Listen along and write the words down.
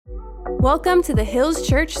Welcome to the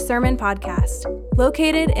Hills.Church Sermon Podcast.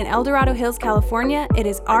 Located in Dorado Hills, California, it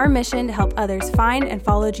is our mission to help others find and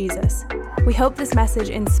follow Jesus. We hope this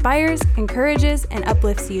message inspires, encourages, and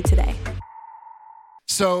uplifts you today.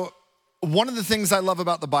 So, one of the things I love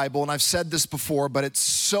about the Bible, and I've said this before, but it's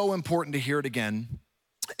so important to hear it again,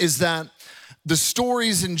 is that the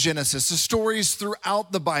stories in Genesis, the stories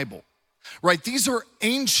throughout the Bible, right? These are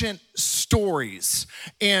ancient stories,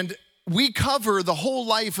 and we cover the whole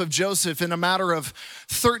life of Joseph in a matter of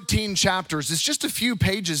 13 chapters. It's just a few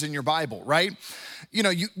pages in your Bible, right? You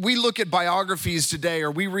know, we look at biographies today, or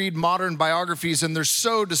we read modern biographies, and they're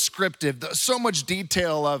so descriptive, so much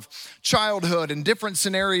detail of childhood and different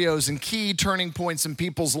scenarios and key turning points in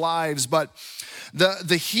people's lives. But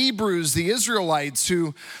the Hebrews, the Israelites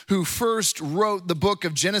who first wrote the book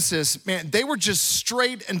of Genesis, man, they were just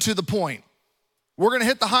straight and to the point. We're gonna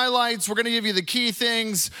hit the highlights. We're gonna give you the key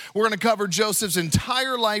things. We're gonna cover Joseph's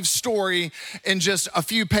entire life story in just a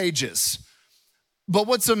few pages. But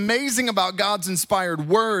what's amazing about God's inspired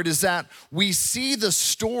word is that we see the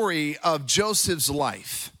story of Joseph's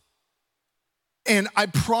life. And I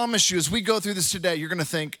promise you, as we go through this today, you're gonna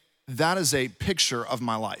think, that is a picture of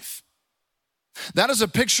my life. That is a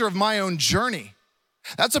picture of my own journey.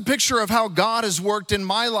 That's a picture of how God has worked in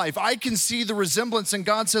my life. I can see the resemblance, and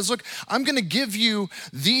God says, look, I'm gonna give you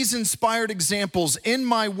these inspired examples in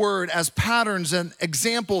my word as patterns and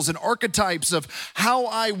examples and archetypes of how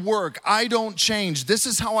I work. I don't change. This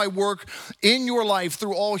is how I work in your life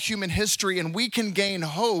through all human history, and we can gain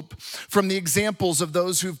hope from the examples of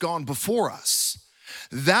those who've gone before us.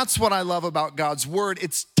 That's what I love about God's word.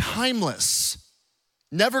 It's timeless.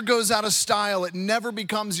 Never goes out of style. It never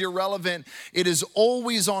becomes irrelevant. It is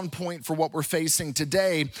always on point for what we're facing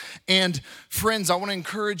today. And friends, I want to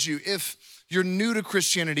encourage you, if you're new to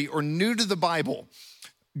Christianity or new to the Bible,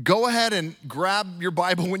 go ahead and grab your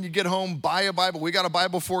Bible when you get home. Buy a Bible. We got a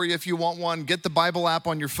Bible for you if you want one. Get the Bible app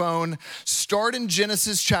on your phone. Start in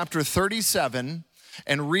Genesis chapter 37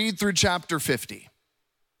 and read through chapter 50.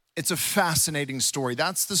 It's a fascinating story.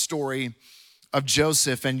 That's the story of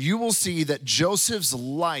Joseph, and you will see that Joseph's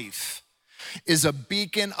life is a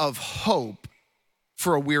beacon of hope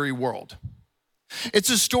for a weary world. It's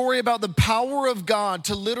a story about the power of God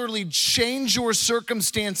to literally change your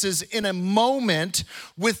circumstances in a moment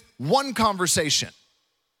with one conversation.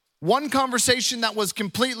 One conversation that was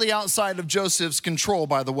completely outside of Joseph's control,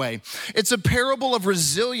 by the way. It's a parable of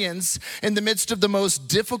resilience in the midst of the most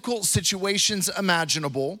difficult situations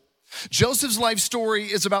imaginable. Joseph's life story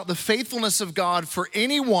is about the faithfulness of God for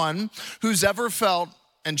anyone who's ever felt,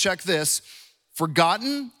 and check this,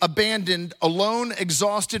 forgotten, abandoned, alone,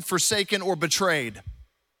 exhausted, forsaken, or betrayed.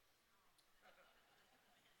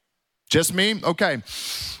 Just me? Okay.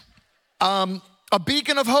 A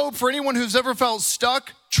beacon of hope for anyone who's ever felt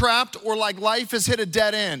stuck, trapped, or like life has hit a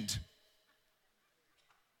dead end.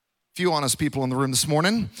 Few honest people in the room this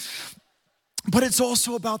morning. But it's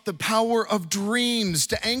also about the power of dreams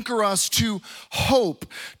to anchor us to hope,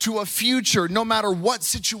 to a future, no matter what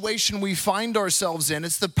situation we find ourselves in.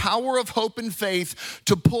 It's the power of hope and faith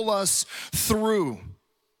to pull us through.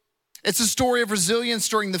 It's a story of resilience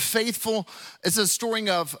during the faithful. It's a story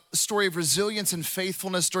of resilience and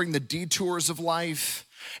faithfulness during the detours of life.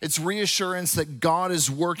 It's reassurance that God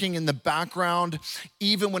is working in the background,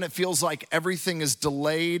 even when it feels like everything is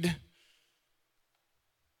delayed.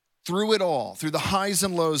 Through it all, through the highs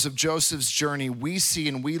and lows of Joseph's journey, we see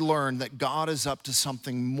and we learn that God is up to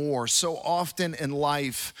something more. So often in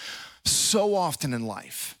life,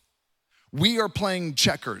 we are playing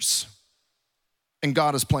checkers and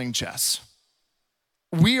God is playing chess.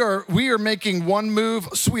 We are making one move.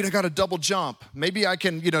 Sweet, I got a double jump. Maybe I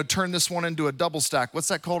can, turn this one into a double stack. What's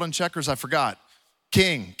that called in checkers? I forgot.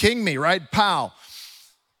 King me, right? Pow.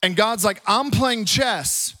 And God's like, I'm playing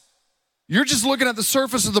chess. You're just looking at the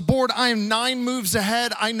surface of the board. I am 9 moves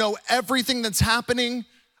ahead. I know everything that's happening.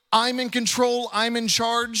 I'm in control. I'm in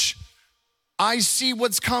charge. I see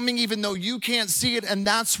what's coming even though you can't see it. And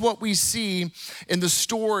that's what we see in the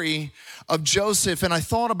story of Joseph. And I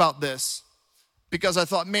thought about this because I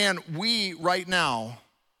thought, we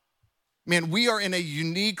are in a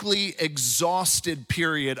uniquely exhausted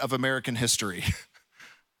period of American history.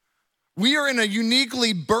 We are in a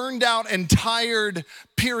uniquely burned out and tired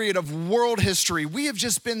period of world history. We have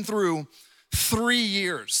just been through 3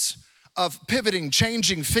 years of pivoting,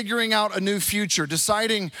 changing, figuring out a new future,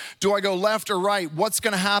 deciding, do I go left or right? What's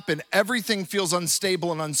gonna happen? Everything feels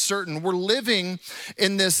unstable and uncertain. We're living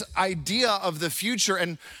in this idea of the future,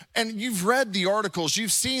 and you've read the articles,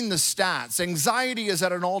 you've seen the stats. Anxiety is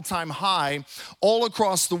at an all-time high all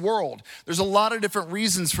across the world. There's a lot of different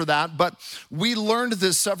reasons for that, but we learned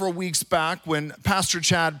this several weeks back when Pastor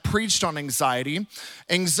Chad preached on anxiety.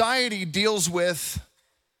 Anxiety deals with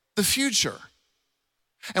the future.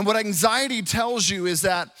 And what anxiety tells you is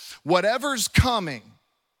that whatever's coming,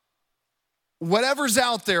 whatever's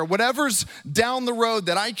out there, whatever's down the road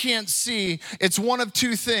that I can't see, it's one of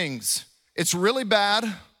two things. It's really bad,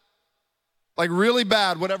 like really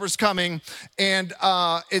bad, whatever's coming, and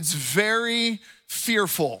it's very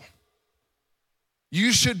fearful.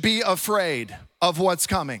 You should be afraid of what's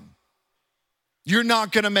coming. You're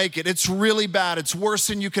not gonna make it. It's really bad. It's worse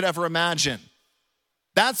than you could ever imagine.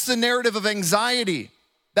 That's the narrative of anxiety.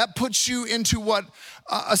 That puts you into what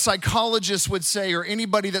a psychologist would say, or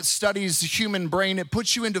anybody that studies the human brain, it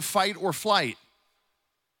puts you into fight or flight.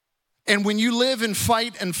 And when you live in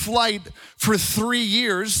fight and flight for 3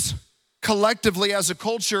 years, collectively as a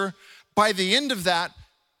culture, by the end of that,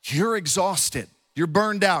 you're exhausted. You're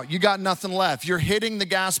burned out. You got nothing left. You're hitting the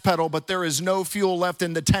gas pedal, but there is no fuel left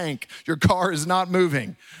in the tank. Your car is not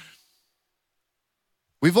moving.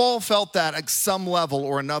 We've all felt that at some level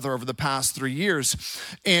or another over the past 3 years.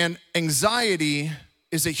 And anxiety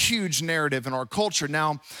is a huge narrative in our culture.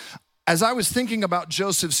 Now, as I was thinking about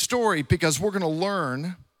Joseph's story, because we're gonna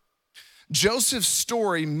learn, Joseph's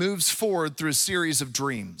story moves forward through a series of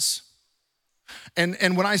dreams.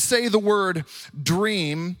 And when I say the word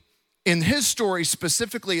dream, in his story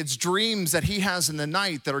specifically, it's dreams that he has in the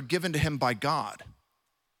night that are given to him by God.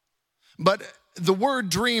 But the word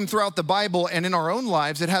dream throughout the Bible and in our own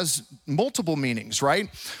lives, it has multiple meanings, right?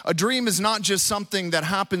 A dream is not just something that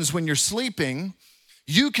happens when you're sleeping.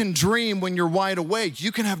 You can dream when you're wide awake.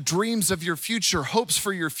 You can have dreams of your future, hopes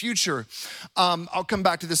for your future. I'll come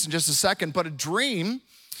back to this in just a second, but a dream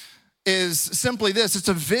is simply this. It's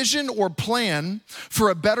a vision or plan for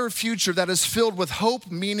a better future that is filled with hope,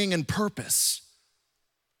 meaning, and purpose.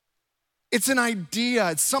 It's an idea,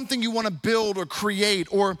 it's something you wanna build or create,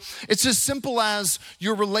 or it's as simple as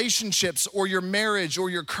your relationships or your marriage or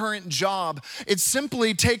your current job. It's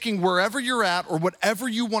simply taking wherever you're at or whatever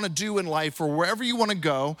you wanna do in life or wherever you wanna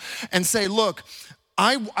go and say, look,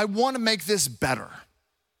 I wanna make this better.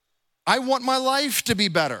 I want my life to be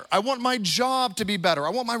better. I want my job to be better. I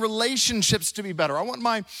want my relationships to be better. I want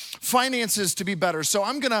my finances to be better. So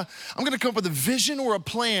I'm gonna come up with a vision or a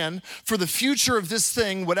plan for the future of this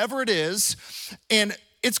thing, whatever it is, and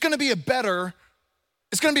it's gonna be a better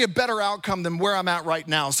outcome than where I'm at right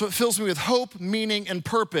now. So it fills me with hope, meaning, and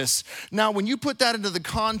purpose. Now, when you put that into the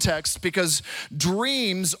context, because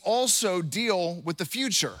dreams also deal with the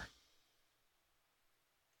future.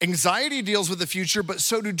 Anxiety deals with the future, but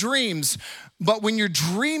so do dreams. But when you're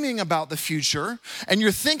dreaming about the future and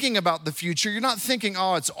you're thinking about the future, you're not thinking,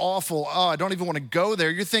 oh, it's awful. Oh, I don't even want to go there.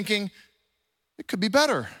 You're thinking, it could be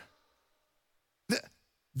better.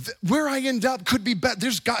 Where I end up could be better.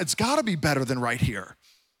 It's got to be better than right here.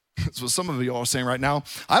 That's what some of you all are saying right now.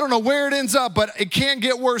 I don't know where it ends up, but it can't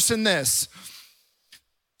get worse than this.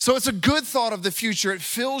 So it's a good thought of the future. It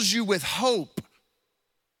fills you with hope.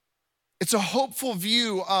 It's a hopeful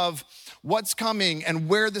view of what's coming and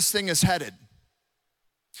where this thing is headed.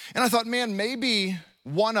 And I thought, man, maybe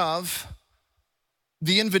one of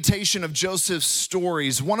the invitation of Joseph's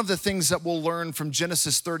stories, one of the things that we'll learn from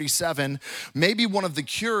Genesis 37, maybe one of the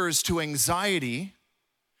cures to anxiety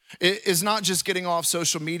is not just getting off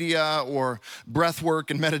social media or breath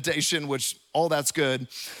work and meditation, which all that's good.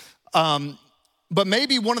 But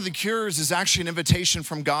maybe one of the cures is actually an invitation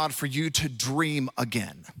from God for you to dream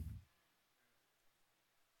again.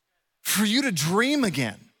 For you to dream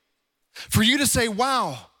again, for you to say,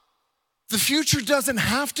 wow, the future doesn't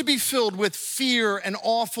have to be filled with fear and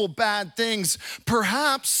awful bad things.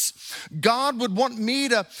 Perhaps God would want me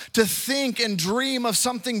to think and dream of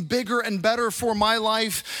something bigger and better for my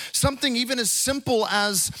life, something even as simple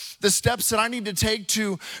as the steps that I need to take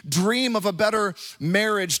to dream of a better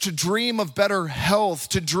marriage, to dream of better health,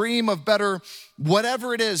 to dream of better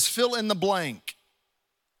whatever it is, fill in the blank.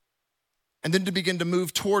 And then to begin to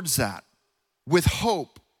move towards that with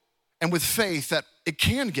hope and with faith that it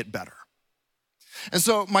can get better. And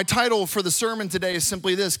so my title for the sermon today is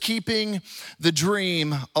simply this: keeping the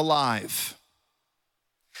dream alive.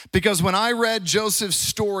 Because when I read Joseph's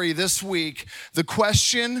story this week, the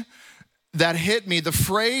question that hit me, the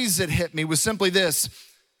phrase that hit me was simply this: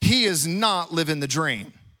 he is not living the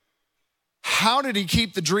dream. How did he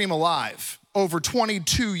keep the dream alive? over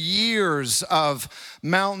 22 years of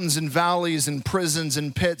mountains and valleys and prisons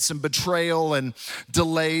and pits and betrayal and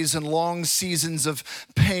delays and long seasons of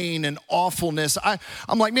pain and awfulness.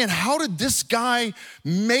 I'm like, man, how did this guy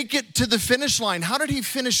make it to the finish line? How did he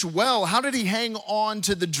finish well? How did he hang on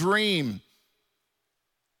to the dream?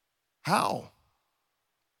 How?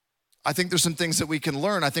 I think there's some things that we can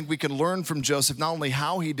learn. I think we can learn from Joseph not only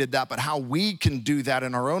how he did that, but how we can do that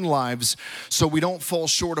in our own lives so we don't fall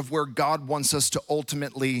short of where God wants us to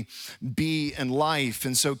ultimately be in life.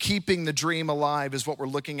 And so keeping the dream alive is what we're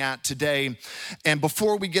looking at today. And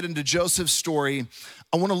before we get into Joseph's story,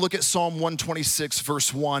 I want to look at Psalm 126,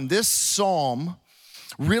 verse 1. This psalm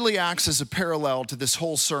really acts as a parallel to this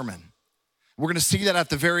whole sermon. We're going to see that at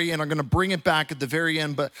the very end. I'm going to bring it back at the very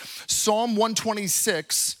end. But Psalm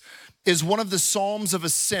 126 is one of the Psalms of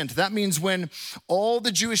Ascent. That means when all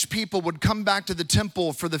the Jewish people would come back to the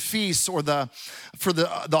temple for the feasts or for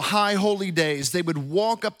the high holy days, they would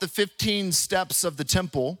walk up the 15 steps of the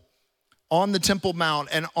temple on the Temple Mount,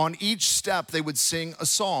 and on each step they would sing a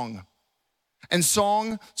song. And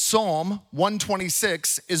Psalm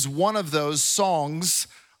 126 is one of those songs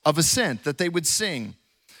of ascent that they would sing.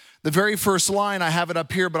 The very first line, I have it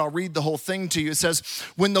up here, but I'll read the whole thing to you. It says,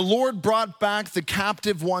 when the Lord brought back the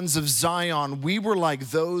captive ones of Zion, we were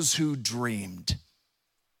like those who dreamed.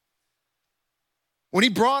 When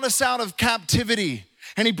he brought us out of captivity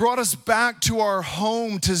and he brought us back to our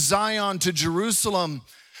home, to Zion, to Jerusalem,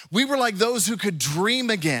 we were like those who could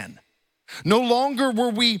dream again. No longer were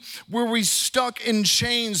we stuck in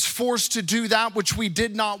chains, forced to do that which we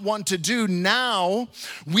did not want to do. Now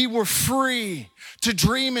we were free to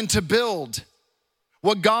dream and to build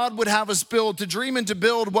what God would have us build, to dream and to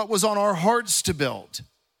build what was on our hearts to build.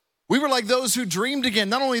 We were like those who dreamed again.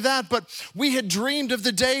 Not only that, but we had dreamed of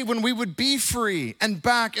the day when we would be free and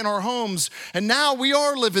back in our homes. And now we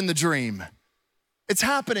are living the dream. It's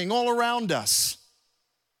happening all around us.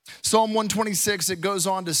 Psalm 126, it goes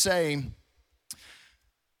on to say,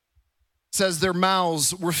 says their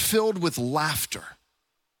mouths were filled with laughter.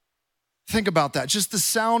 Think about that, just the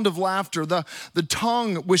sound of laughter, the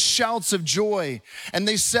tongue with shouts of joy. And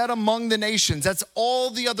they said among the nations, that's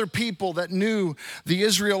all the other people that knew the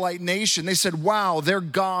Israelite nation. They said, wow, their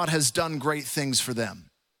God has done great things for them.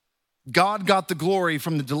 God got the glory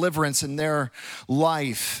from the deliverance in their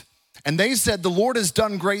life. And they said, the Lord has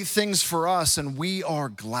done great things for us and we are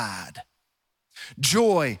glad.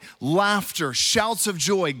 Joy, laughter, shouts of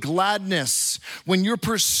joy, gladness. When you're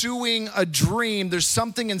pursuing a dream, there's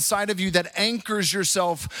something inside of you that anchors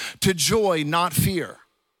yourself to joy, not fear.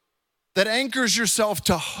 That anchors yourself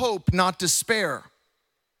to hope, not despair.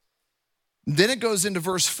 Then it goes into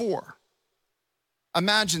verse 4.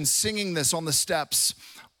 Imagine singing this on the steps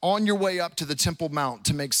on your way up to the Temple Mount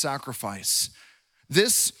to make sacrifice.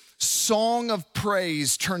 This song of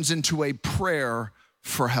praise turns into a prayer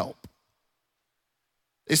for help.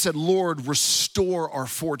 They said, Lord, restore our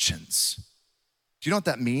fortunes. Do you know what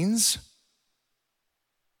that means?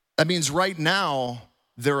 That means right now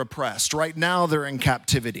they're oppressed. Right now they're in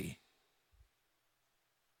captivity.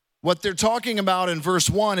 What they're talking about in verse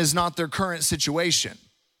 1 is not their current situation.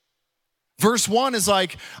 Verse 1 is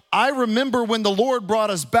like, I remember when the Lord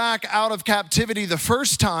brought us back out of captivity the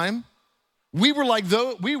first time, we were like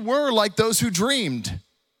those who dreamed.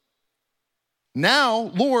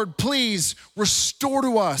 Now, Lord, please restore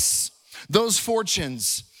to us those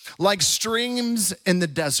fortunes like streams in the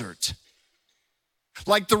desert.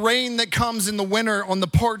 Like the rain that comes in the winter on the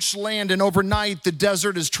parched land, and overnight the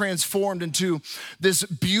desert is transformed into this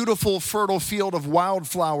beautiful fertile field of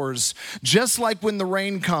wildflowers, just like when the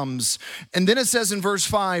rain comes. And then it says in verse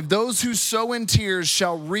 5, those who sow in tears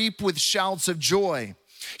shall reap with shouts of joy.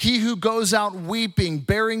 He who goes out weeping,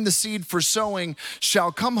 bearing the seed for sowing,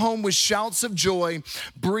 shall come home with shouts of joy,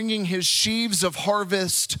 bringing his sheaves of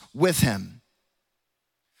harvest with him.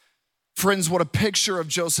 Friends, what a picture of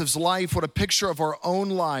Joseph's life, what a picture of our own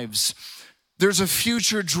lives. There's a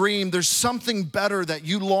future dream. There's something better that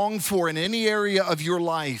you long for in any area of your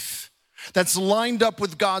life that's lined up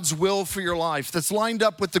with God's will for your life, that's lined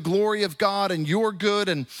up with the glory of God and your good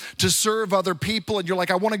and to serve other people. And you're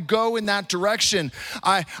like, I want to go in that direction.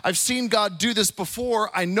 I've seen God do this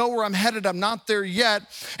before. I know where I'm headed. I'm not there yet.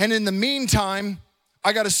 And in the meantime,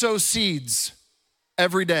 I got to sow seeds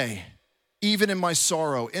every day, even in my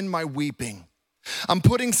sorrow, in my weeping. I'm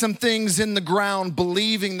putting some things in the ground,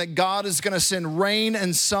 believing that God is going to send rain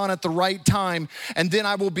and sun at the right time, and then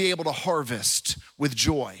I will be able to harvest with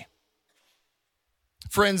joy.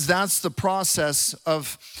 Friends, that's the process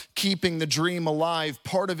of keeping the dream alive.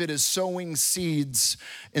 Part of it is sowing seeds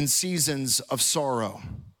in seasons of sorrow.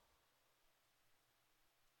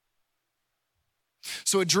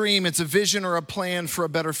 So a dream, it's a vision or a plan for a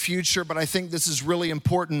better future, but I think this is really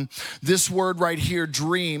important. This word right here,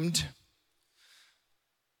 dreamed,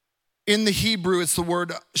 in the Hebrew, it's the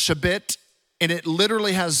word shabit, and it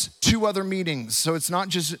literally has two other meanings. So it's not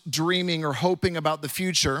just dreaming or hoping about the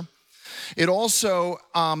future. It also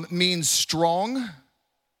means strong,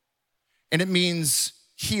 and it means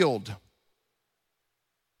healed.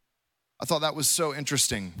 I thought that was so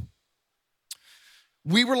interesting.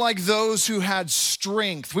 We were like those who had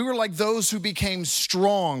strength. We were like those who became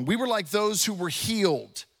strong. We were like those who were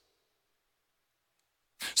healed.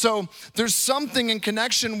 So there's something in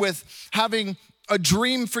connection with having a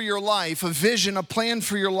dream for your life, a vision, a plan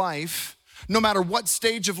for your life. No matter what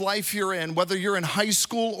stage of life you're in, whether you're in high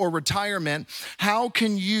school or retirement, how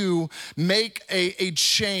can you make a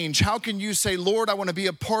change? How can you say, Lord, I want to be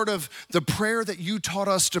a part of the prayer that you taught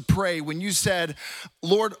us to pray when you said,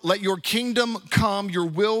 Lord, let your kingdom come, your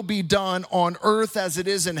will be done on earth as it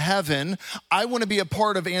is in heaven. I want to be a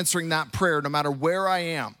part of answering that prayer no matter where I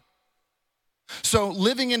am. So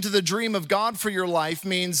living into the dream of God for your life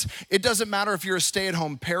means it doesn't matter if you're a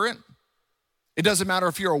stay-at-home parent. It doesn't matter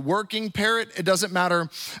if you're a working parent. It doesn't matter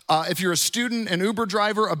if you're a student, an Uber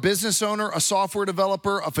driver, a business owner, a software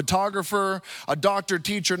developer, a photographer, a doctor,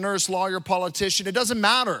 teacher, nurse, lawyer, politician. It doesn't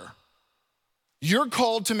matter. You're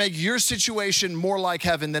called to make your situation more like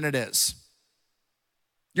heaven than it is.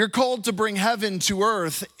 You're called to bring heaven to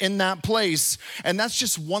earth in that place, and that's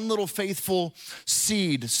just one little faithful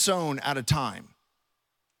seed sown at a time.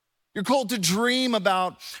 You're called to dream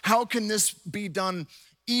about how can this be done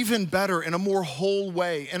even better, in a more whole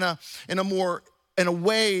way, in a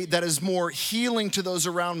way that is more healing to those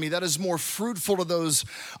around me, that is more fruitful to those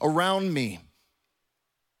around me,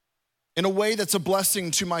 in a way that's a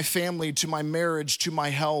blessing to my family, to my marriage, to my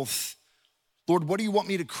health. Lord, what do you want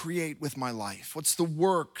me to create with my life? What's the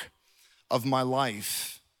work of my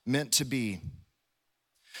life meant to be?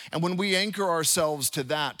 And when we anchor ourselves to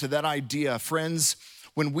that idea, friends,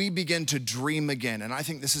 when we begin to dream again, and I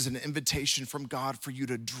think this is an invitation from God for you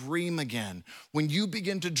to dream again. When you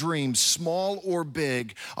begin to dream, small or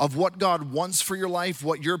big, of what God wants for your life,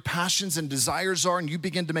 what your passions and desires are, and you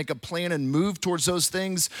begin to make a plan and move towards those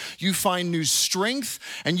things, you find new strength,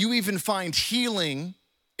 and you even find healing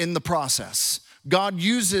in the process. God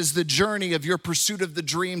uses the journey of your pursuit of the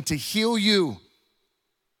dream to heal you.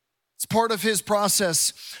 It's part of his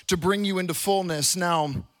process to bring you into fullness.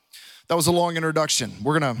 Now, that was a long introduction.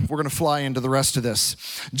 We're gonna fly into the rest of this.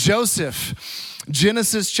 Joseph,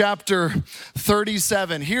 Genesis chapter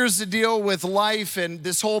 37. Here's the deal with life and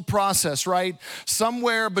this whole process, right?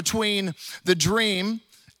 Somewhere between the dream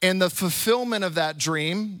and the fulfillment of that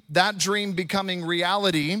dream becoming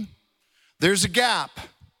reality, there's a gap.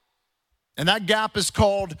 And that gap is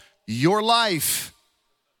called your life.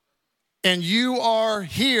 And you are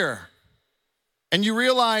here. And you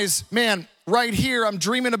realize, man, right here, I'm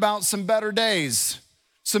dreaming about some better days,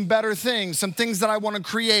 some better things, some things that I want to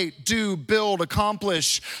create, do, build,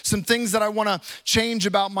 accomplish, some things that I want to change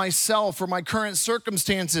about myself or my current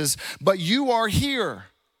circumstances. But you are here.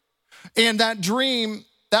 And that dream,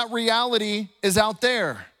 that reality is out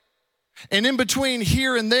there. And in between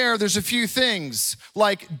here and there, there's a few things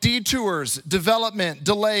like detours, development,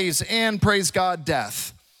 delays, and praise God,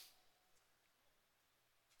 death.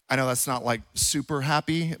 I know that's not like super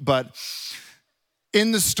happy, but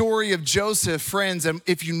in the story of Joseph, friends, and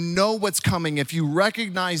if you know what's coming, if you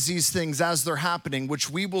recognize these things as they're happening, which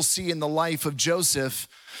we will see in the life of Joseph,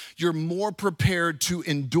 you're more prepared to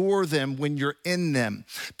endure them when you're in them.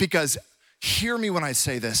 Because hear me when I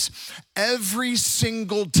say this, every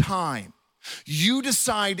single time you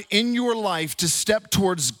decide in your life to step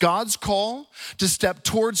towards God's call, to step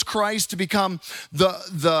towards Christ, to become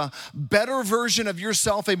the better version of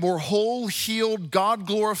yourself, a more whole, healed,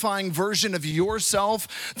 God-glorifying version of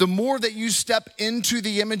yourself, the more that you step into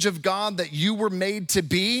the image of God that you were made to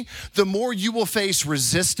be, the more you will face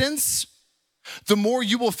resistance, the more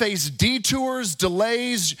you will face detours,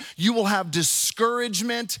 delays, you will have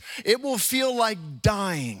discouragement. It will feel like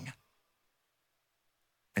dying.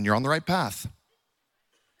 And you're on the right path.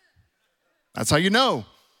 That's how you know.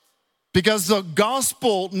 Because the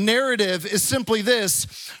gospel narrative is simply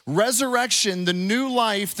this: resurrection, the new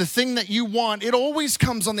life, the thing that you want, it always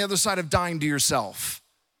comes on the other side of dying to yourself.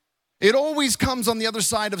 It always comes on the other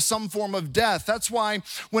side of some form of death. That's why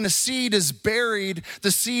when a seed is buried,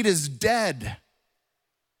 the seed is dead.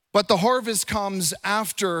 But the harvest comes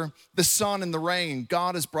after the sun and the rain.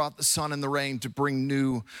 God has brought the sun and the rain to bring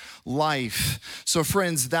new life. So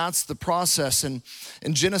friends, that's the process. And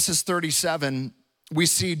in Genesis 37, we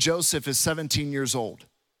see Joseph is 17 years old.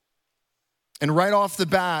 And right off the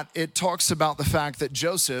bat, it talks about the fact that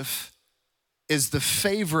Joseph is the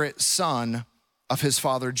favorite son of his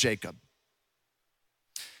father Jacob.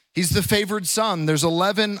 He's the favored son. There's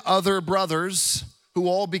 11 other brothers who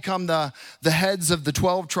all become the heads of the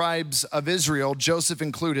 12 tribes of Israel, Joseph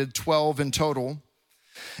included, 12 in total.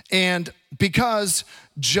 And because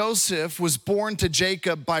Joseph was born to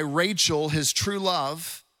Jacob by Rachel, his true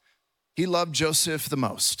love, he loved Joseph the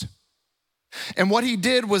most. And what he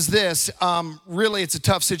did was this, really it's a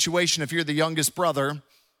tough situation if you're the youngest brother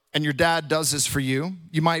and your dad does this for you.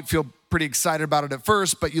 You might feel pretty excited about it at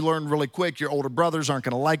first, but you learn really quick your older brothers aren't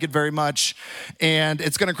gonna like it very much, and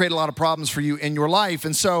it's gonna create a lot of problems for you in your life.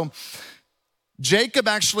 And so Jacob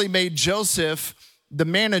actually made Joseph the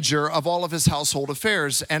manager of all of his household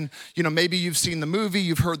affairs. And maybe you've seen the movie,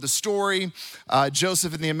 you've heard the story,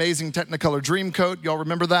 Joseph in the amazing Technicolor Dreamcoat, y'all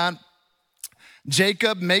remember that?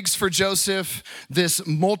 Jacob makes for Joseph this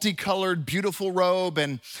multicolored, beautiful robe.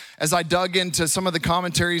 And as I dug into some of the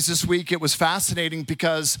commentaries this week, it was fascinating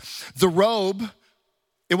because the robe,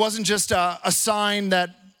 it wasn't just a sign that,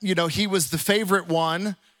 he was the favorite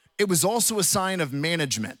one. It was also a sign of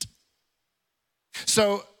management.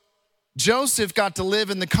 So Joseph got to live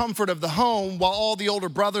in the comfort of the home while all the older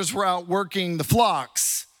brothers were out working the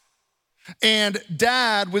flocks. And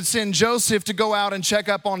dad would send Joseph to go out and check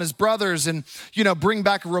up on his brothers and, bring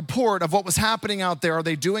back a report of what was happening out there. Are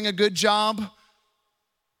they doing a good job? A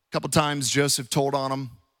couple times Joseph told on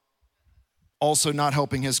them, also not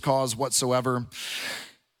helping his cause whatsoever.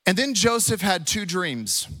 And then Joseph had 2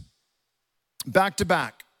 dreams, back to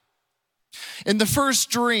back. In the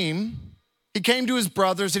first dream, he came to his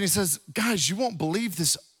brothers and he says, guys, you won't believe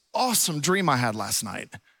this awesome dream I had last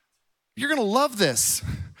night. You're gonna love this.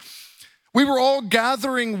 We were all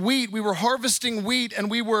gathering wheat, we were harvesting wheat, and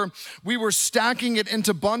we were stacking it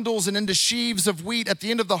into bundles and into sheaves of wheat at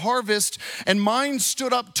the end of the harvest, and mine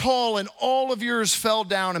stood up tall and all of yours fell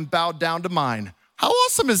down and bowed down to mine. How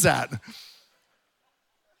awesome is that?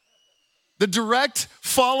 The direct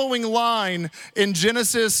following line in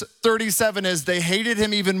Genesis 37 is they hated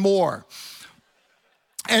him even more.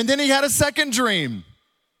 And then he had a second dream.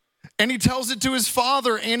 And he tells it to his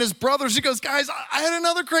father and his brothers. He goes, guys, I had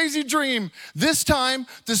another crazy dream. This time,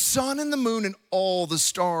 the sun and the moon and all the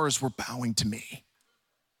stars were bowing to me.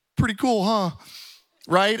 Pretty cool, huh?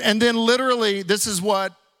 Right? And then literally, this is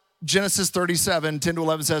what Genesis 37, 10 to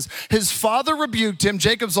 11 says. His father rebuked him.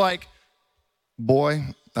 Jacob's like, boy,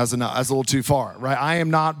 that's enough. That's a little too far, right? I'm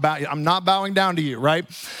not bowing down to you, right?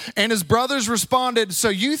 And his brothers responded, so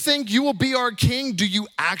you think you will be our king? Do you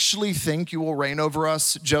actually think you will reign over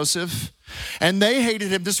us, Joseph? And they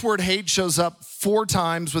hated him. This word hate shows up 4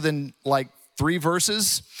 times within 3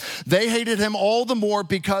 verses. They hated him all the more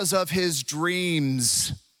because of his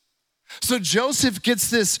dreams. So Joseph gets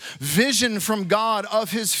this vision from God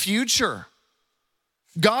of his future.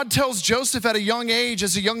 God tells Joseph at a young age,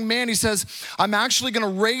 as a young man, he says, I'm actually gonna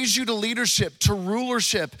raise you to leadership, to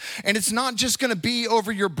rulership. And it's not just gonna be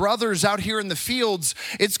over your brothers out here in the fields.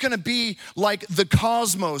 It's gonna be like the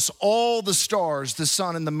cosmos, all the stars, the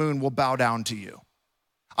sun and the moon will bow down to you.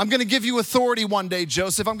 I'm gonna give you authority one day,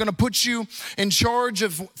 Joseph. I'm gonna put you in charge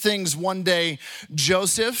of things one day,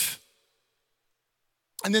 Joseph.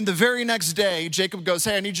 And then the very next day, Jacob goes,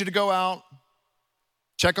 hey, I need you to go out,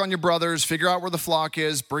 check on your brothers, figure out where the flock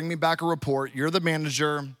is, bring me back a report. You're the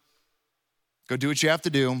manager. Go do what you have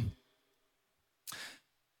to do.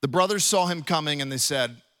 The brothers saw him coming and they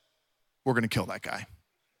said, we're gonna kill that guy.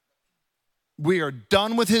 We are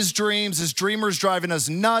done with his dreams. His dreamer's driving us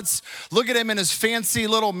nuts. Look at him in his fancy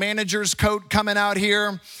little manager's coat coming out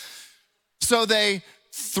here. So they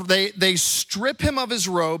strip him of his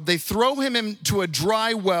robe. They throw him into a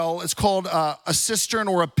dry well. It's called a cistern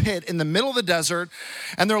or a pit in the middle of the desert.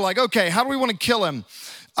 And they're like, okay, how do we want to kill him?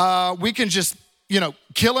 We can just,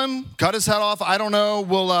 kill him, cut his head off. I don't know.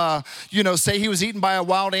 We'll, say he was eaten by a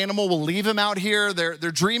wild animal. We'll leave him out here. They're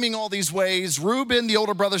dreaming all these ways. Reuben, the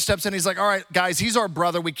older brother, steps in. He's like, all right, guys, he's our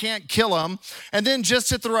brother. We can't kill him. And then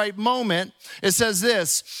just at the right moment, it says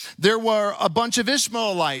this, there were a bunch of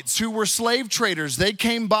Ishmaelites who were slave traders. They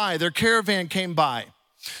came by, their caravan came by.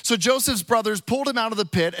 So Joseph's brothers pulled him out of the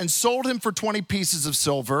pit and sold him for 20 pieces of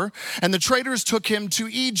silver. And the traders took him to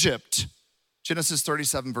Egypt. Genesis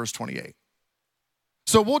 37, verse 28.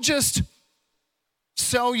 So we'll just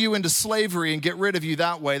sell you into slavery and get rid of you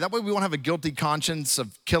that way. That way we won't have a guilty conscience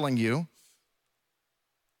of killing you.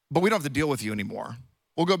 But we don't have to deal with you anymore.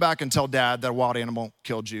 We'll go back and tell dad that a wild animal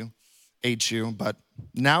killed you, ate you, but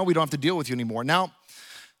now we don't have to deal with you anymore. Now,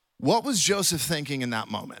 what was Joseph thinking in that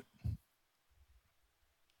moment?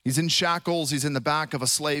 He's in shackles. He's in the back of a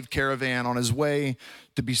slave caravan on his way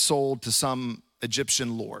to be sold to some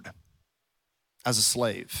Egyptian lord as a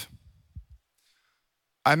slave.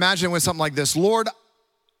 I imagine it was something like this. Lord,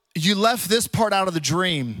 you left this part out of the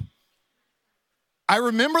dream. I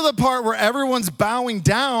remember the part where everyone's bowing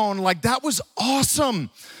down. Like, that was awesome.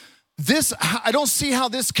 I don't see how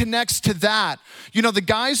this connects to that. You know, the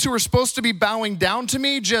guys who were supposed to be bowing down to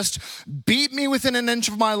me just beat me within an inch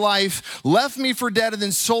of my life, left me for dead, and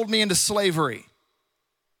then sold me into slavery.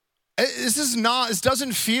 This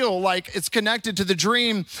doesn't feel like it's connected to the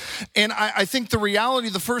dream. And I think the reality,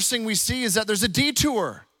 the first thing we see is that there's a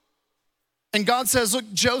detour. And God says,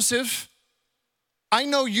 look, Joseph, I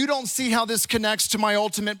know you don't see how this connects to my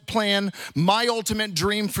ultimate plan, my ultimate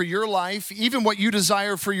dream for your life, even what you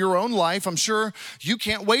desire for your own life. I'm sure you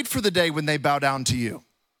can't wait for the day when they bow down to you.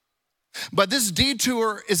 But this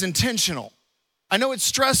detour is intentional. I know it's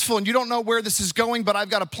stressful and you don't know where this is going, but I've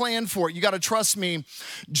got a plan for it. You got to trust me,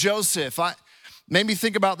 Joseph. Made me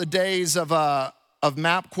think about the days of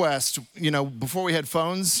MapQuest, you know, before we had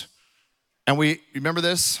phones. And you remember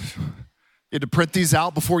this? You had to print these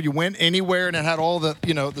out before you went anywhere, and it had all the,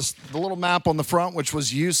 you know, the little map on the front, which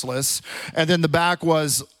was useless. And then the back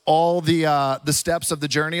was all the steps of the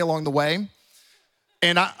journey along the way.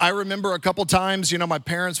 And I remember a couple times, you know, my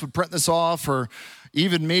parents would print this off, or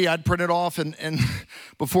even me, I'd print it off and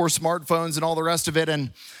before smartphones and all the rest of it.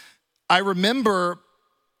 And I remember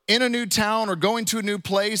in a new town or going to a new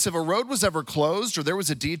place, if a road was ever closed or there was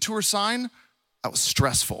a detour sign, that was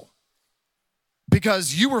stressful.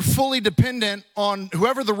 Because you were fully dependent on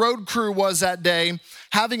whoever the road crew was that day,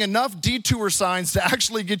 having enough detour signs to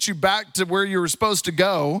actually get you back to where you were supposed to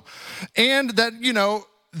go. And that, you know,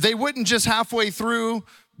 they wouldn't just halfway through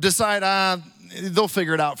decide, they'll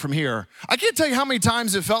figure it out from here. I can't tell you how many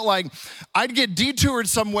times it felt like I'd get detoured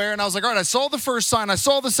somewhere and I was like, all right, I saw the first sign, I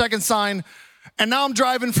saw the second sign, and now I'm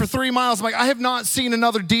driving for 3 miles. I'm like, I have not seen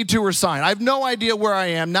another detour sign. I have no idea where I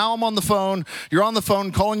am. Now I'm on the phone. You're on the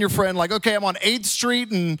phone calling your friend like, okay, I'm on 8th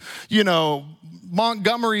Street and, you know,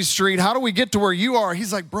 Montgomery Street. How do we get to where you are?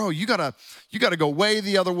 He's like, bro, you gotta go way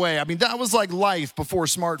the other way. I mean, that was like life before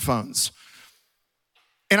smartphones.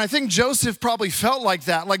 And I think Joseph probably felt like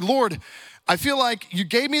that. Like, Lord, I feel like you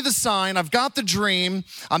gave me the sign. I've got the dream.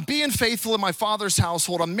 I'm being faithful in my father's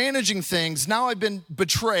household. I'm managing things. Now I've been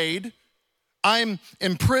betrayed. I'm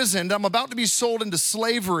imprisoned. I'm about to be sold into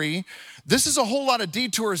slavery. This is a whole lot of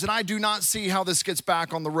detours, and I do not see how this gets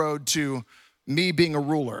back on the road to me being a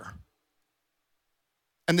ruler.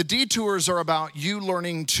 And the detours are about you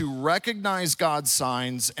learning to recognize God's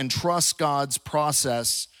signs and trust God's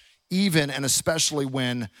process, even and especially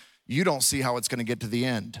when you don't see how it's going to get to the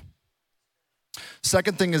end.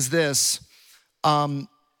 Second thing is this,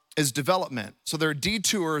 is development. So there are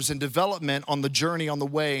detours and development on the journey on the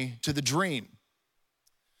way to the dream.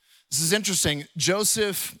 This is interesting.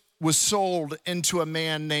 Joseph was sold into a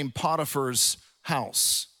man named Potiphar's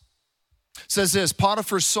house. It says this,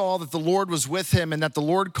 Potiphar saw that the Lord was with him and that the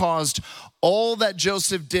Lord caused all that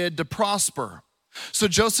Joseph did to prosper. So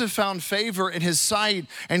Joseph found favor in his sight,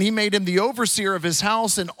 and he made him the overseer of his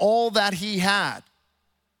house and all that he had.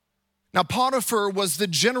 Now, Potiphar was the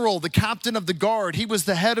general, the captain of the guard. He was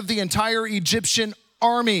the head of the entire Egyptian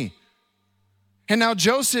army. And now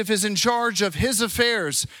Joseph is in charge of his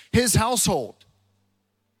affairs, his household.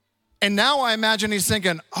 And now I imagine he's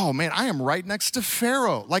thinking, oh man, I am right next to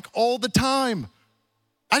Pharaoh, like all the time.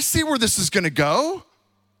 I see where this is gonna go.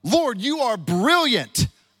 Lord, you are brilliant.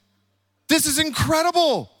 This is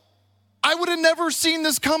incredible. I would have never seen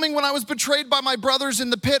this coming when I was betrayed by my brothers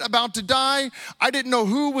in the pit about to die. I didn't know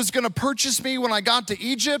who was gonna purchase me when I got to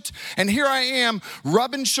Egypt. And here I am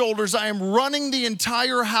rubbing shoulders. I am running the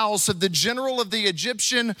entire house of the general of the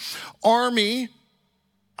Egyptian army.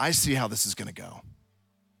 I see how this is gonna go.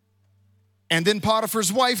 And then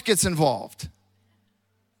Potiphar's wife gets involved.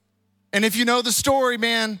 And if you know the story,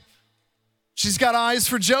 man, she's got eyes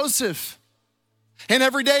for Joseph. And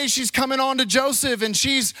every day she's coming on to Joseph and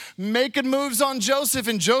she's making moves on Joseph.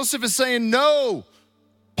 And Joseph is saying, no,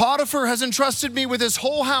 Potiphar has entrusted me with his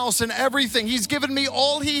whole house and everything. He's given me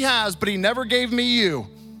all he has, but he never gave me you.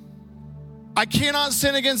 I cannot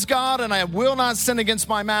sin against God and I will not sin against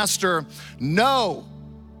my master. No,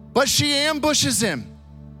 but she ambushes him.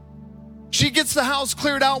 She gets the house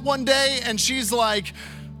cleared out one day and she's like,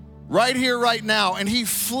 right here, right now. And he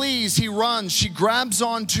flees, he runs. She grabs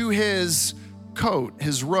onto his coat,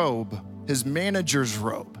 his robe, his manager's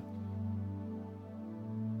robe.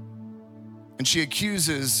 And she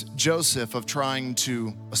accuses Joseph of trying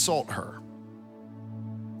to assault her.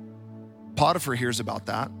 Potiphar hears about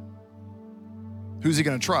that. Who's he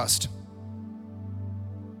gonna trust?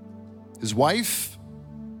 His wife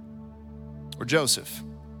or Joseph?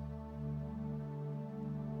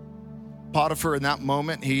 Potiphar, in that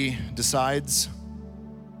moment, he decides.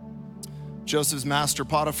 Joseph's master,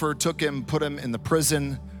 Potiphar, took him, put him in the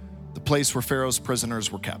prison, the place where Pharaoh's prisoners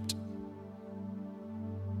were kept.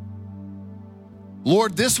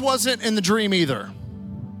 Lord, this wasn't in the dream either.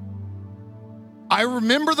 I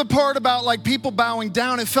remember the part about like people bowing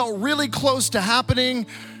down. It felt really close to happening.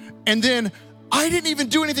 And then I didn't even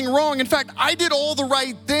do anything wrong. In fact, I did all the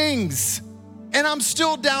right things. And I'm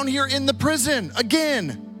still down here in the prison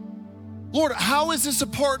again. Lord, how is this a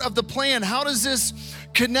part of the plan? How does this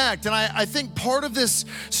connect? And I think part of this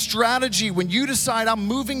strategy, when you decide I'm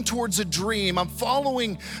moving towards a dream, I'm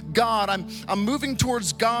following God, I'm moving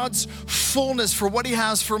towards God's fullness for what he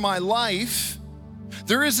has for my life,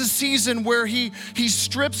 there is a season where he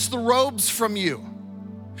strips the robes from you.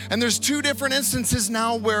 And there's two different instances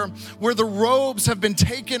now where the robes have been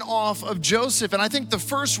taken off of Joseph. And I think the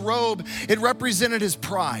first robe, it represented his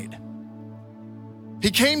pride. He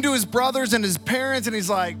came to his brothers and his parents and he's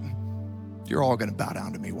like, you're all gonna bow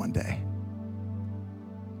down to me one day.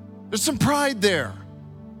 There's some pride there.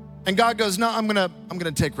 And God goes, no, I'm gonna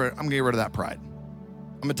get rid of that pride.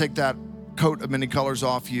 I'm gonna take that coat of many colors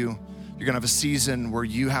off you. You're gonna have a season where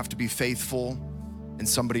you have to be faithful in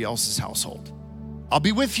somebody else's household. I'll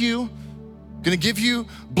be with you, gonna give you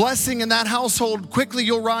blessing in that household. Quickly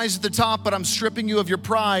you'll rise at the top, but I'm stripping you of your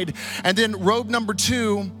pride. And then robe number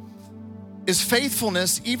 2 is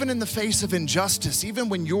faithfulness, even in the face of injustice, even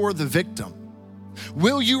when you're the victim.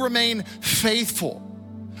 Will you remain faithful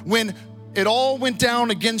when it all went down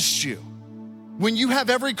against you? When you have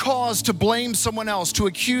every cause to blame someone else, to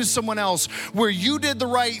accuse someone else, where you did the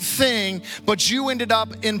right thing, but you ended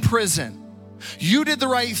up in prison. You did the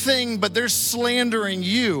right thing, but they're slandering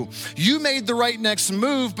you. You made the right next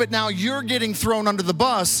move, but now you're getting thrown under the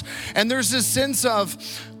bus. And there's this sense of,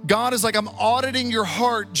 God is like, I'm auditing your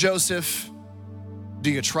heart, Joseph. Do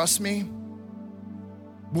you trust me?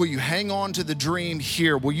 Will you hang on to the dream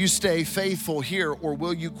here? Will you stay faithful here, or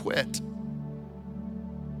will you quit?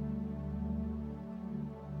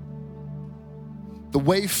 The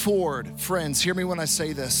way forward, friends, hear me when I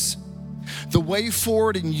say this. The way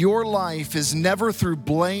forward in your life is never through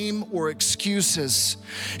blame or excuses.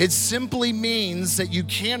 It simply means that you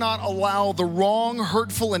cannot allow the wrong,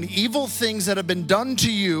 hurtful, and evil things that have been done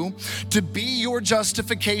to you to be your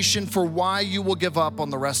justification for why you will give up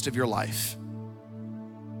on the rest of your life.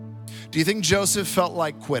 Do you think Joseph felt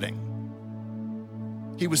like quitting?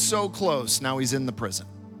 He was so close, now he's in the prison.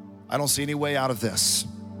 I don't see any way out of this.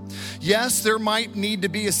 Yes, there might need to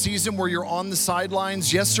be a season where you're on the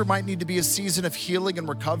sidelines. Yes, there might need to be a season of healing and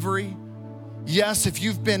recovery. Yes, if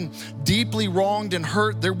you've been deeply wronged and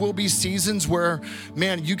hurt, there will be seasons where,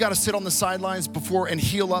 man, you got to sit on the sidelines before and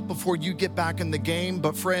heal up before you get back in the game.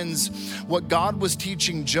 But friends, what God was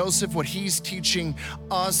teaching Joseph, what he's teaching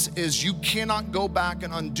us is you cannot go back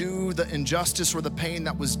and undo the injustice or the pain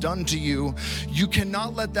that was done to you. You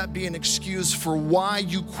cannot let that be an excuse for why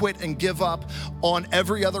you quit and give up on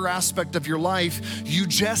every other aspect of your life. You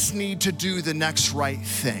just need to do the next right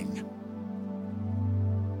thing.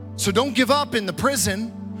 So don't give up in the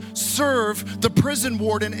prison. Serve the prison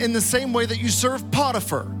warden in the same way that you serve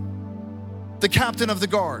Potiphar, the captain of the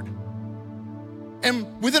guard.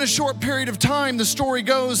 And within a short period of time, the story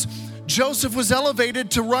goes, Joseph was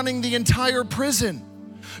elevated to running the entire prison.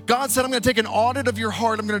 God said, I'm gonna take an audit of your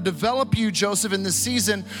heart. I'm gonna develop you, Joseph, in this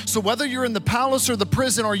season. So whether you're in the palace or the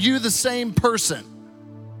prison, are you the same person?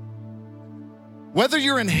 Whether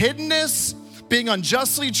you're in hiddenness, being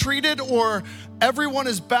unjustly treated, or everyone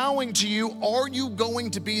is bowing to you, are you going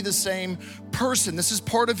to be the same person? This is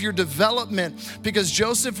part of your development, because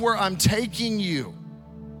Joseph, where I'm taking you,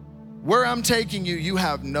 you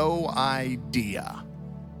have no idea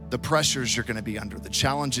the pressures you're gonna be under, the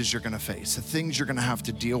challenges you're gonna face, the things you're gonna have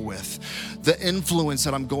to deal with, the influence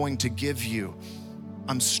that I'm going to give you.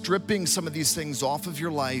 I'm stripping some of these things off of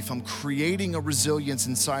your life. I'm creating a resilience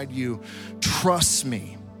inside you. Trust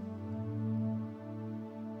me.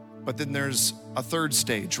 But then there's a third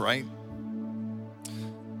stage, right?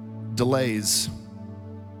 Delays.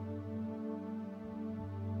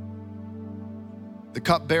 The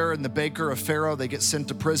cupbearer and the baker of Pharaoh, they get sent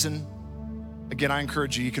to prison. Again, I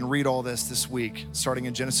encourage you can read all this week, starting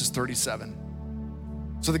in Genesis 37.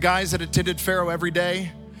 So the guys that attended Pharaoh every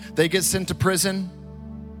day, they get sent to prison.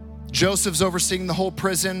 Joseph's overseeing the whole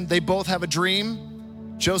prison. They both have a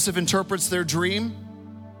dream. Joseph interprets their dream.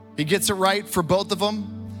 He gets it right for both of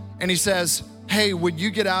them. And he says, hey, when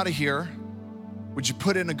you get out of here, would you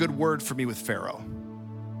put in a good word for me with Pharaoh?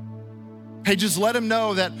 Hey, just let him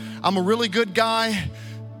know that I'm a really good guy.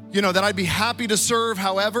 that I'd be happy to serve.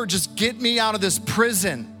 However, just get me out of this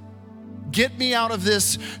prison. Get me out of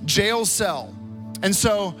this jail cell. And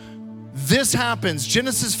so this happens.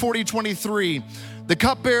 Genesis 40:23. The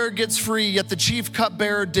cupbearer gets free, yet the chief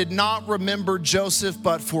cupbearer did not remember Joseph,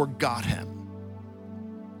 but forgot him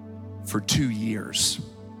for 2 years.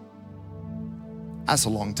 That's a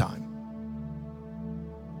long time.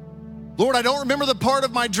 Lord, I don't remember the part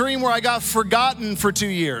of my dream where I got forgotten for 2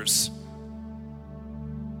 years,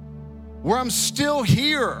 where I'm still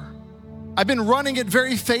here. I've been running it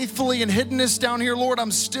very faithfully and hidden this down here. Lord,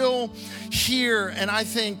 I'm still here. And I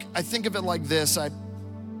think of it like this. I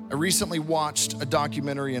recently watched a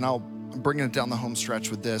documentary, and I'm bringing it down the home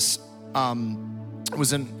stretch with this. It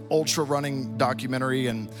was an ultra running documentary,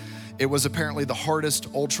 and it was apparently the hardest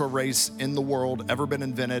ultra race in the world ever been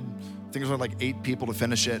invented. I think it was like 8 people to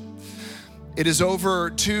finish it. It is over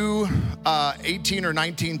two 18 or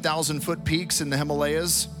 19,000 foot peaks in the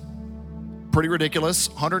Himalayas. Pretty ridiculous.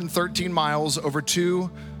 113 miles over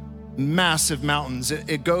 2 massive mountains.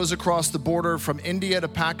 It goes across the border from India to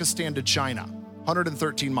Pakistan to China.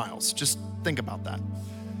 113 miles. Just think about that.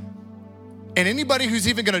 And anybody who's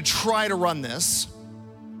even gonna try to run this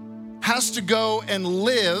has to go and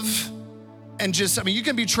live and you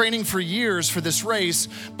can be training for years for this race,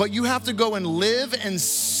 but you have to go and live and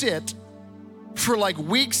sit for like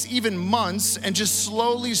weeks, even months, and just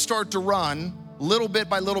slowly start to run little bit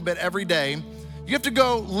by little bit every day. You have to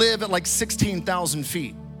go live at like 16,000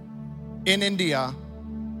 feet in India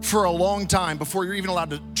for a long time before you're even allowed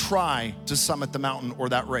to try to summit the mountain or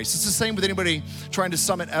that race. It's the same with anybody trying to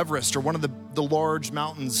summit Everest or one of the large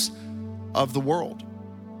mountains of the world.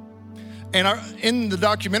 And in the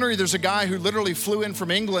documentary, there's a guy who literally flew in from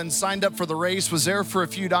England, signed up for the race, was there for a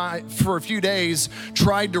few days,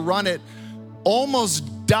 tried to run it,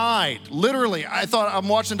 almost died. Literally, I'm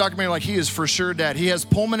watching the documentary like he is for sure dead. He has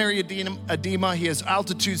pulmonary edema, he has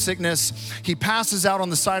altitude sickness. He passes out on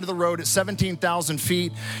the side of the road at 17,000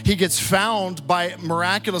 feet. He gets found by,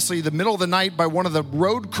 miraculously, the middle of the night by one of the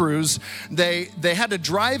road crews. They had to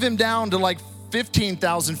drive him down to like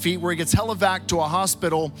 15,000 feet where he gets helivac to a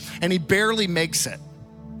hospital, and he barely makes it.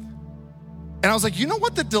 And I was like, you know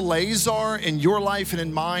what the delays are in your life and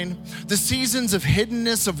in mine? The seasons of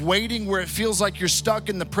hiddenness, of waiting, where it feels like you're stuck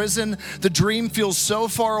in the prison. The dream feels so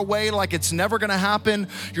far away, like it's never gonna happen.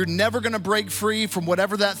 You're never gonna break free from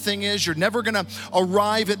whatever that thing is. You're never gonna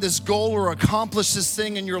arrive at this goal or accomplish this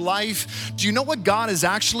thing in your life. Do you know what God is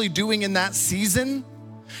actually doing in that season?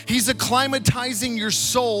 He's acclimatizing your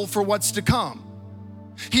soul for what's to come.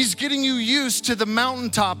 He's getting you used to the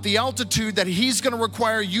mountaintop, the altitude that he's gonna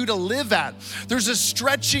require you to live at. There's a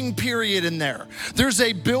stretching period in there. There's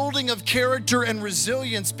a building of character and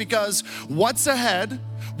resilience, because what's ahead,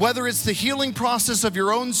 whether it's the healing process of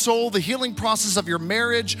your own soul, the healing process of your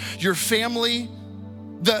marriage, your family,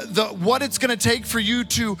 what it's gonna take for you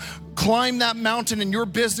to climb that mountain in your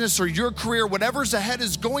business or your career, whatever's ahead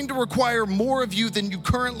is going to require more of you than you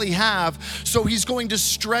currently have. So he's going to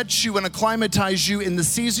stretch you and acclimatize you in the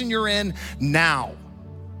season you're in now.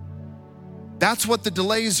 That's what the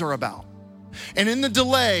delays are about. And in the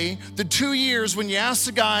delay, the 2 years when you ask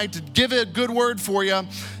the guy to give a good word for you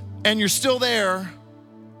and you're still there,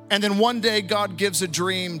 and then one day God gives a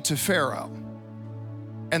dream to Pharaoh,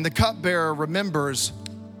 and the cupbearer remembers,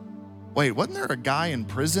 wait, wasn't there a guy in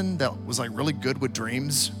prison that was like really good with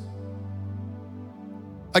dreams?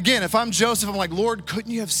 Again, if I'm Joseph, I'm like, Lord,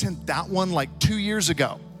 couldn't you have sent that one like 2 years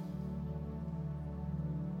ago?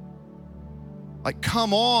 Like,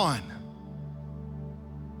 come on.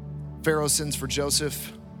 Pharaoh sends for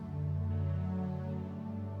Joseph.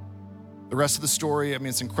 The rest of the story,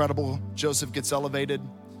 it's incredible. Joseph gets elevated,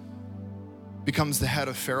 becomes the head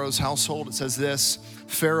of Pharaoh's household. It says this: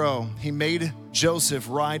 Pharaoh, he made Joseph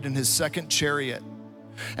ride in his second chariot,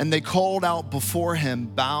 and they called out before him,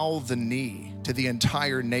 bow the knee to the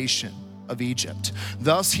entire nation of Egypt.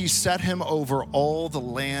 Thus he set him over all the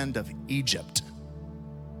land of Egypt.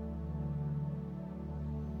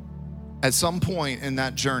 At some point in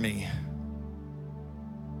that journey,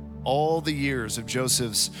 all the years of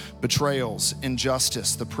Joseph's betrayals,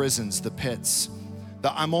 injustice, the prisons, the pits,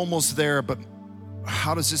 I'm almost there, but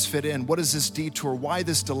how does this fit in? What is this detour? Why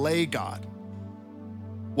this delay, God?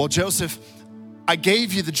 Well, Joseph, I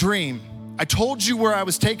gave you the dream. I told you where I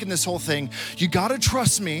was taking this whole thing. You gotta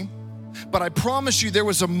trust me, but I promise you there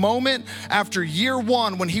was a moment after year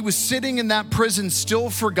 1 when he was sitting in that prison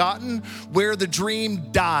still forgotten, where the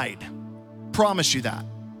dream died. Promise you that.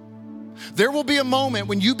 There will be a moment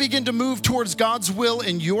when you begin to move towards God's will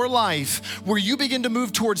in your life, where you begin to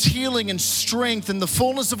move towards healing and strength and the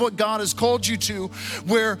fullness of what God has called you to,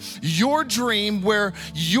 where your dream, where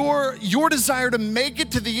your desire to make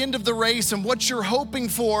it to the end of the race and what you're hoping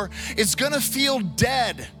for is gonna feel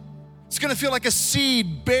dead. It's gonna feel like a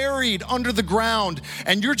seed buried under the ground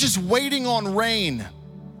and you're just waiting on rain.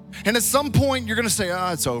 And at some point you're gonna say,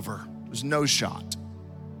 it's over. There's no shot.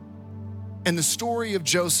 And the story of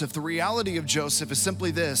Joseph, the reality of Joseph is simply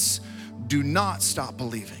this: do not stop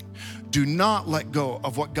believing. Do not let go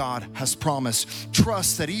of what God has promised.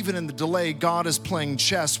 Trust that even in the delay, God is playing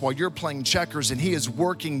chess while you're playing checkers, and He is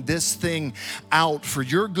working this thing out for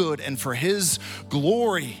your good and for His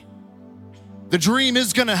glory. The dream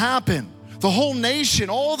is gonna happen. The whole nation,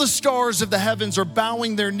 all the stars of the heavens are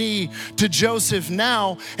bowing their knee to Joseph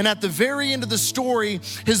now. And at the very end of the story,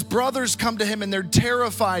 his brothers come to him and they're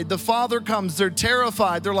terrified. The father comes, they're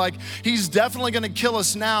terrified. They're like, he's definitely gonna kill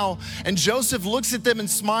us now. And Joseph looks at them and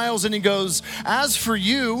smiles and he goes, as for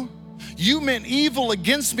you, you meant evil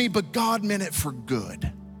against me, but God meant it for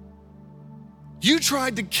good. You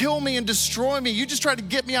tried to kill me and destroy me. You just tried to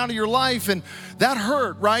get me out of your life, and that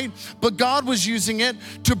hurt, right? But God was using it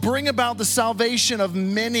to bring about the salvation of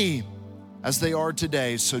many as they are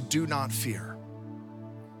today, so do not fear.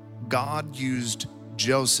 God used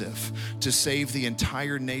Joseph to save the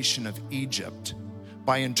entire nation of Egypt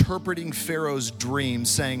by interpreting Pharaoh's dream,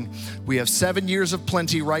 saying, we have 7 years of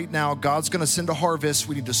plenty right now. God's gonna send a harvest.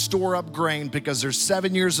 We need to store up grain because there's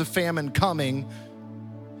 7 years of famine coming.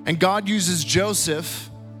 And God uses Joseph,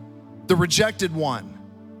 the rejected one,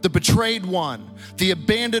 the betrayed one, the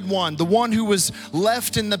abandoned one, the one who was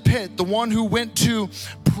left in the pit, the one who went to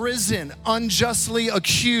prison unjustly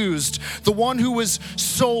accused, the one who was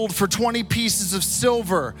sold for 20 pieces of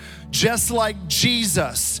silver, just like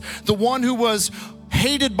Jesus, the one who was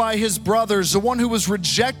hated by his brothers, the one who was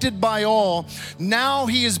rejected by all. Now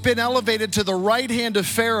he has been elevated to the right hand of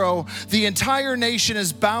Pharaoh. The entire nation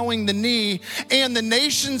is bowing the knee, and the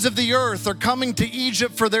nations of the earth are coming to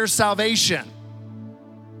Egypt for their salvation.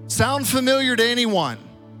 Sound familiar to anyone?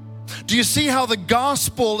 Do you see how the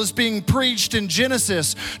gospel is being preached in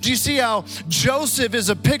Genesis? Do you see how Joseph is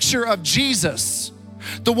a picture of Jesus?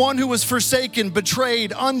 The one who was forsaken,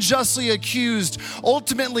 betrayed, unjustly accused,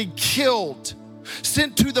 ultimately killed,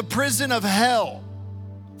 sent to the prison of hell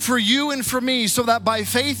for you and for me, so that by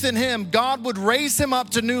faith in him, God would raise him up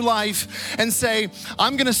to new life and say,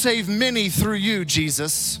 I'm gonna save many through you,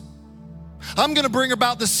 Jesus. I'm gonna bring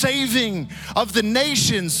about the saving of the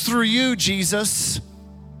nations through you, Jesus.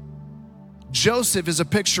 Joseph is a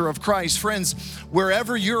picture of Christ. Friends,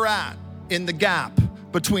 wherever you're at in the gap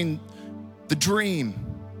between the dream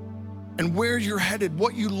and where you're headed,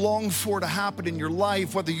 what you long for to happen in your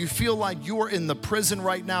life, whether you feel like you're in the prison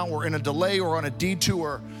right now or in a delay or on a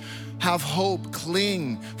detour, have hope.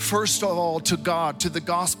 Cling first of all to God, to the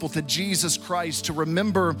gospel, to Jesus Christ, to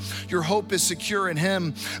remember your hope is secure in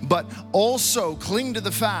him, but also cling to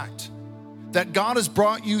the fact that God has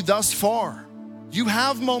brought you thus far. You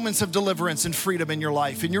have moments of deliverance and freedom in your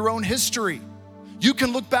life, in your own history. You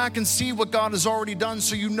can look back and see what God has already done,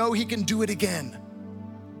 so you know he can do it again.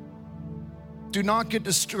 Do not get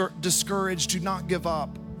discouraged. Do not give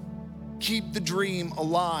up. Keep the dream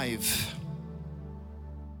alive.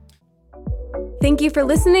 Thank you for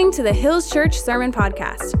listening to the Hills.Church Sermon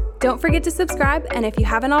Podcast. Don't forget to subscribe, and if you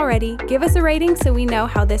haven't already, give us a rating so we know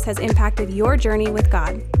how this has impacted your journey with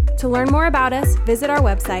God. To learn more about us, visit our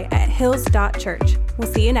website at Hills.Church.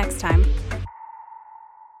 We'll see you next time.